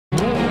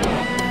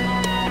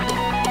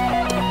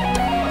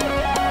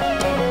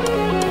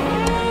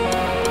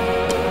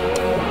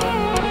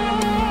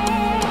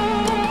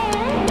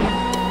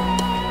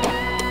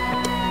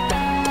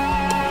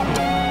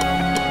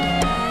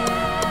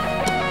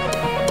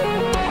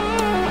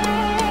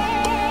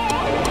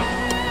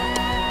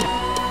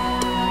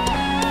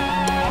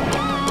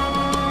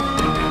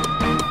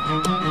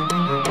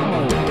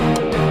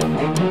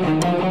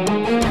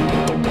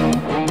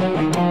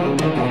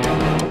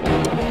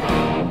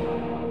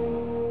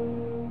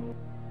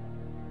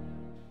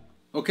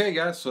Okay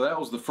guys, so that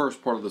was the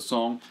first part of the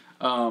song,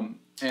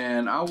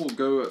 and I will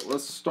go,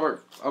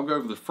 I'll go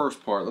over the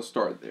first part. Let's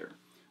start there.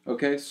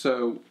 Okay,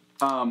 so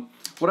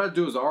what I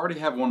do is I already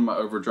have one of my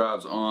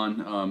overdrives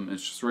on.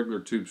 It's just a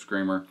regular tube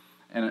screamer,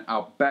 and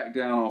I'll back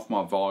down off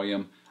my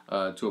volume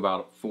to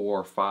about 4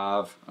 or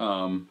 5,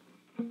 and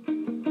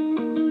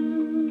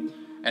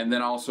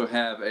then I also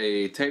have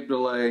a tape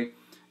delay,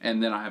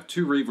 and then I have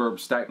 2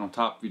 reverbs stacked on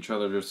top of each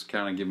other just to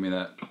kind of give me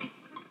that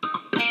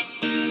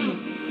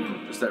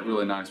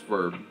really nice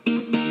verb.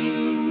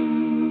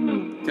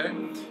 Okay,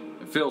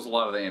 it fills a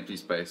lot of the empty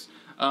space.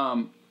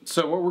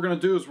 So what we're going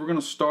to do is we're going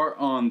to start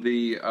on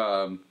the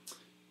 12,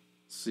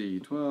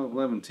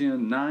 11,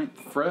 10, 9th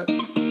fret.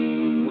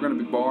 We're going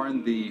to be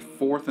barring the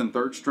 4th and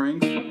 3rd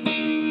strings,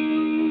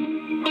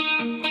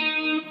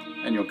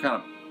 and you'll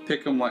kind of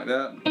pick them like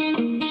that.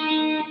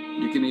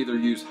 You can either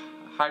use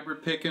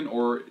hybrid picking,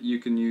 or you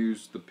can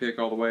use the pick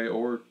all the way,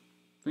 or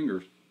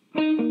fingers.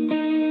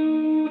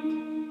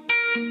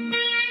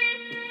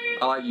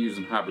 I like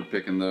using hybrid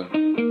picking though.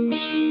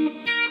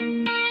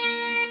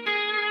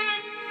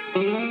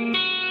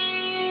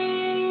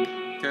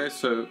 Okay,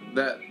 so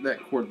that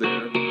chord there,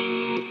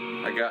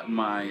 I got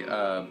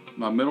my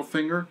my middle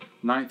finger,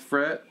 9th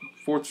fret,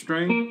 4th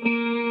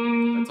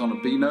string. That's on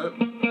a B note.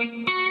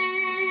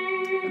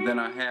 And then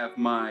I have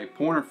my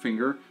pointer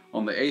finger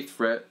on the 8th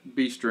fret,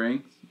 B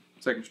string,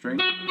 2nd string.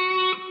 Then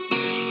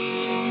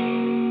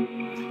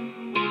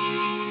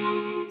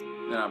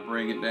I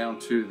bring it down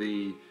to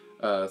the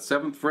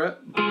 7th fret,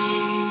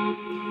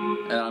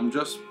 and I'm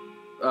just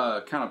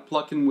kind of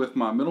plucking with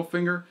my middle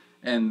finger,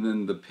 and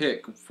then the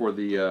pick for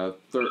the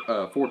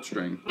 4th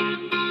string.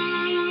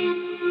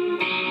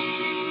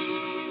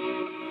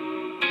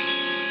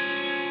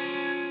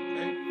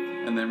 Okay.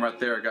 And then right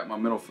there I got my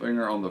middle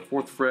finger on the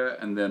 4th fret,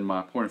 and then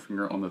my pointer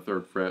finger on the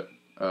 3rd fret,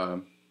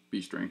 B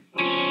string.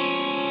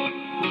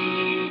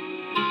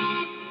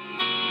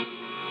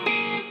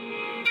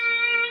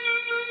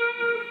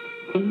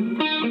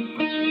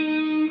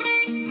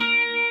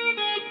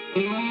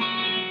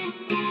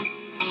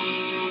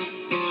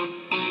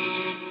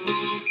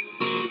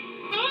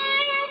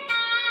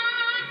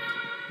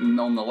 And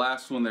on the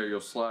last one there,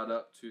 you'll slide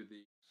up to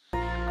the